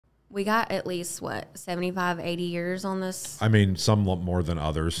we got at least, what, 75, 80 years on this? I mean, some more than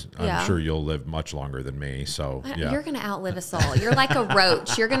others. I'm sure you'll live much longer than me. So, yeah. You're going to outlive us all. You're like a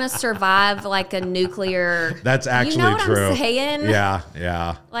roach. You're going to survive like a nuclear. That's actually true. You know what true. I'm saying? Yeah,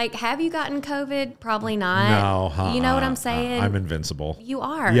 yeah. Like, have you gotten COVID? Probably not. No. You know what I'm saying? I'm invincible. You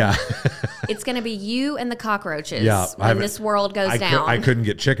are. Yeah. It's going to be you and the cockroaches when this world goes down. I couldn't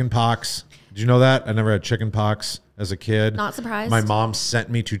get chicken pox. Did you know that? I never had chicken pox as a kid. Not surprised. My mom sent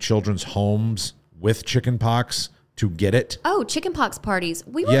me to children's homes with chicken pox to get it. Oh, chicken pox parties.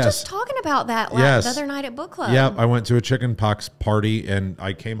 We were just talking about that the other night at book club. Yeah, I went to a chicken pox party and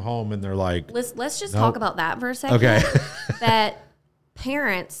I came home and they're like, let's just talk about that for a second. Okay. That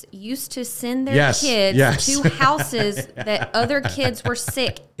parents used to send their kids to houses that other kids were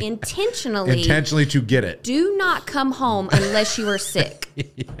sick intentionally to get it. Do not come home unless you are sick.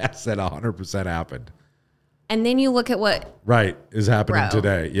 Yes, that 100% happened. And then you look at what is happening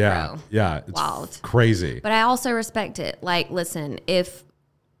today. Yeah. Yeah. It's wild. Crazy. But I also respect it. Like, listen, if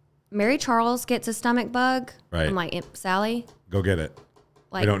Mary Charles gets a stomach bug, I'm like, Sally, go get it.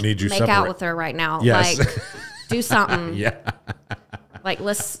 Like, we don't need you make separate. out with her right now. Yes. Like, do something. Yeah. Like,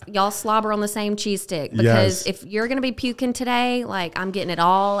 y'all slobber on the same cheese stick, because if you're going to be puking today, like, I'm getting it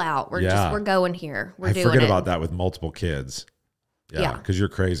all out. We're going here. I forget about that with multiple kids. Yeah. Because you're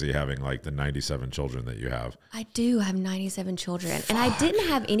crazy having like the 97 children that you have. I do have 97 children. And I didn't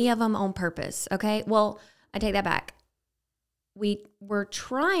have any of them on purpose. Okay. Well, I take that back. We were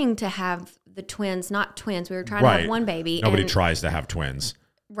trying to have the twins, not twins. We were trying to have one baby. Nobody tries to have twins.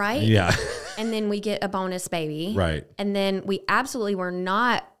 Right? Yeah. And then we get a bonus baby. Right. And then we absolutely were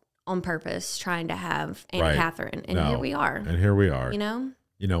not on purpose trying to have Aunt Catherine. And here we are. And here we are. You know?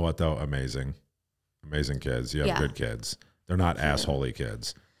 You know what, though? Amazing. Amazing kids. You have good kids. They're not assholey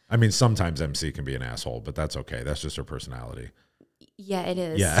kids. I mean, sometimes MC can be an asshole, but that's okay. That's just her personality. Yeah, it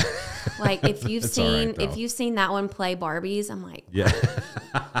is. Yeah. Like, if you've seen that one play Barbies, I'm like, yeah.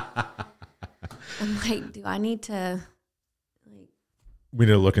 I'm like, do I need to... We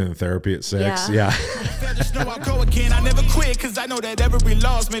need to look in therapy at 6. Yeah. I never quit, because I know that every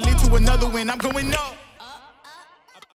loss may lead to another win. I'm going up.